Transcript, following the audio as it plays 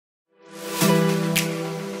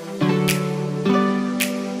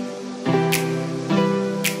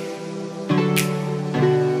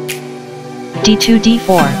d2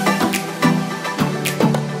 d4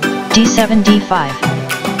 d7 d5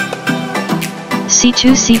 c2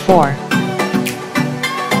 c4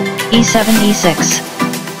 e7 e6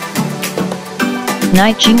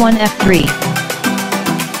 knight g1 f3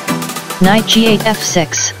 knight g8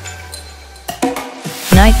 f6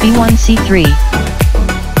 knight b1 c3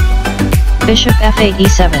 bishop f8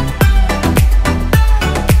 e7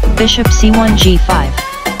 bishop c1 g5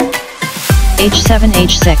 h7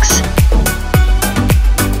 h6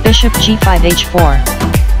 bishop g5 h4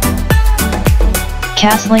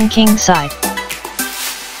 castling king side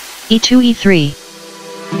e2 e3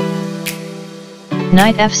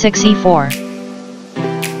 knight f6 e4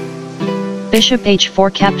 bishop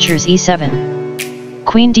h4 captures e7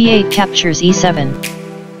 queen d8 captures e7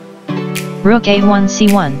 rook a1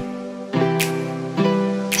 c1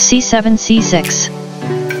 c7 c6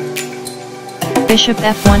 bishop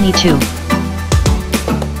f1 e2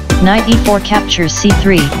 knight e4 captures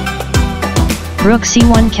c3 rook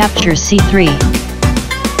c1 captures c3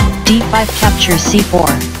 d5 captures c4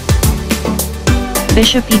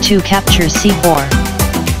 bishop e2 captures c4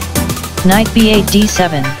 knight b8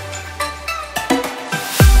 d7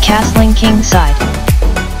 castling king side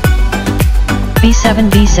b7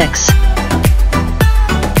 b6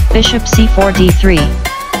 bishop c4 d3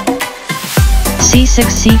 c6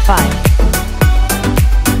 c5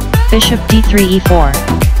 bishop d3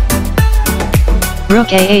 e4 rook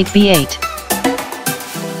a8 b8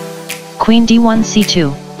 queen d1 c2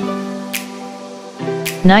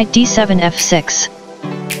 knight d7 f6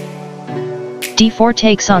 d4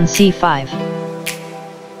 takes on c5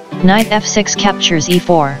 knight f6 captures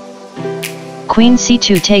e4 queen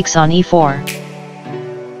c2 takes on e4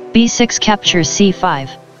 b6 captures c5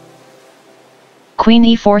 queen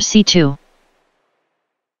e4 c2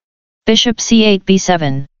 bishop c8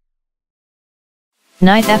 b7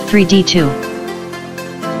 knight f3 d2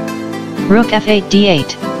 rook f8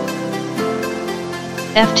 d8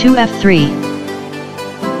 f2 f3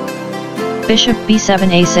 bishop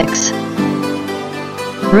b7 a6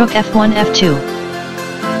 rook f1 f2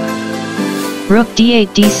 rook d8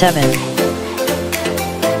 d7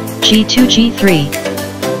 g2 g3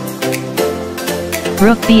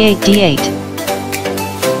 rook b8 d8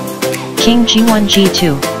 king g1 g2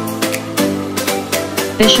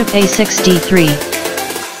 bishop a6 d3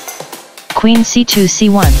 queen c2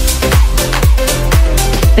 c1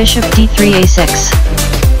 bishop d3 a6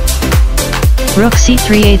 rook c3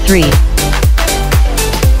 a3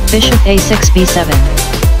 bishop a6 b7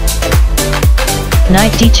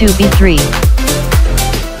 knight d2 b3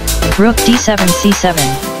 rook d7 c7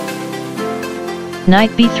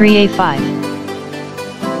 knight b3 a5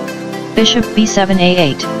 bishop b7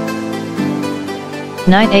 a8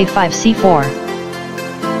 knight a5 c4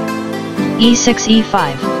 e6 e5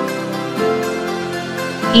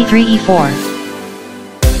 e3 e4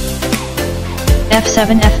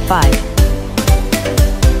 f7 f5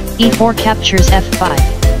 e4 captures f5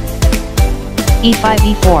 e5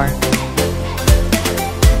 e4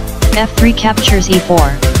 f3 captures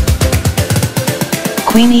e4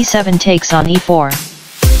 queen e7 takes on e4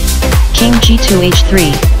 king g2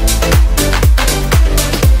 h3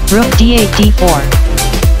 rook d8 d4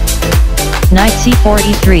 knight c4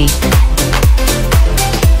 e3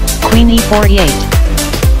 queen e4 e8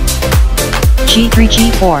 g3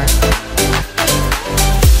 g4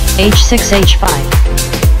 h6 h5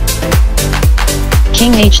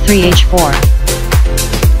 king h3 h4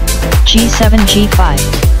 g7 g5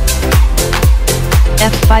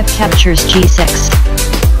 f5 captures g6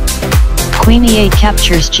 queen e8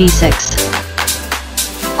 captures g6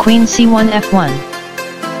 queen c1 f1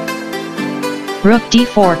 rook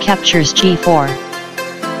d4 captures g4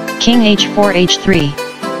 king h4 h3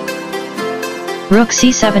 rook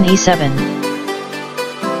c7 e7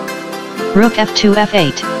 rook f2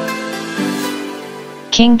 f8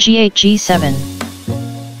 king g8 g7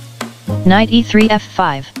 knight e3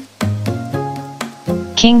 f5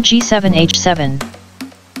 king g7 h7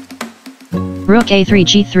 rook a3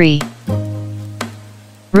 g3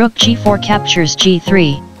 rook g4 captures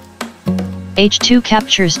g3 h2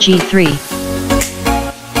 captures g3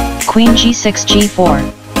 queen g6 g4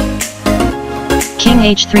 king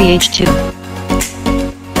h3 h2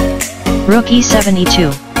 rook e7 e2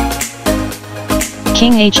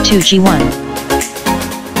 king h2 g1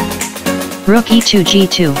 rook e2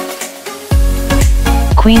 g2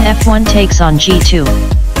 queen f1 takes on g2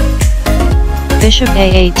 bishop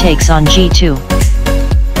a8 takes on g2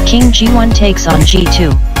 king g1 takes on g2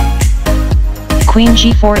 queen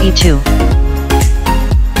g4 e2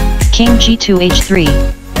 king g2 h3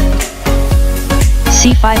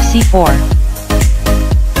 c5 c4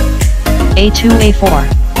 A2 A4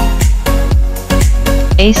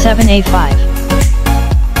 A7 A5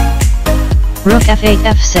 Rook F8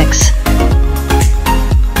 F6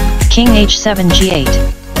 King H7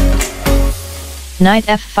 G8 Knight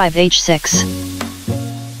F5 H6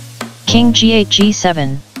 King G8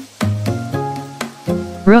 G7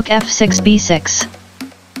 Rook F6 B6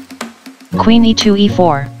 Queen E2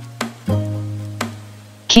 E4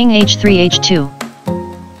 King H3 H2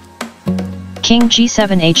 King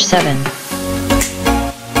G7 H7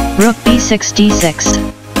 Rook B6 D6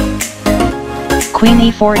 Queen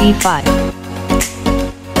E4 E5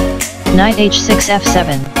 Knight H6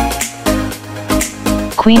 F7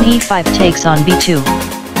 Queen E5 takes on B2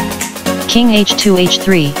 King H2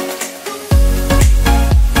 H3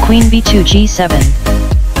 Queen B2 G7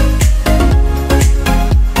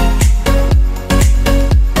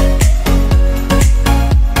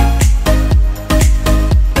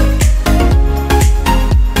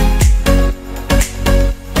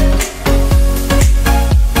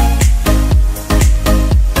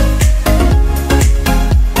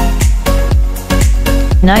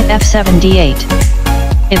 Knight F7 D8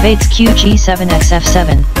 evades Q G7 X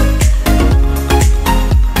F7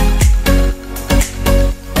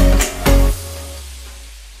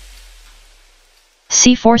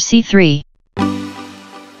 C4 C3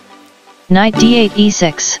 Knight D8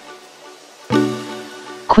 E6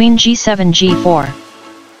 Queen G7 G4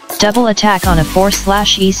 double attack on a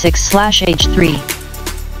 4/E6/H3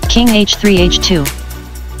 King H3 H2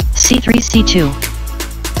 C3 C2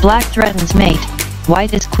 Black threatens mate.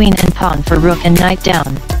 White is queen and pawn for rook and knight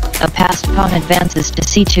down. A passed pawn advances to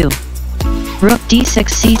c2. Rook d6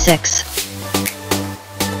 c6.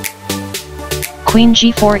 Queen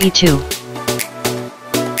g4 e2.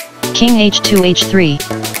 King h2 h3.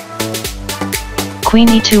 Queen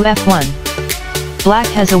e2 f1. Black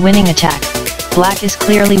has a winning attack. Black is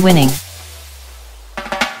clearly winning.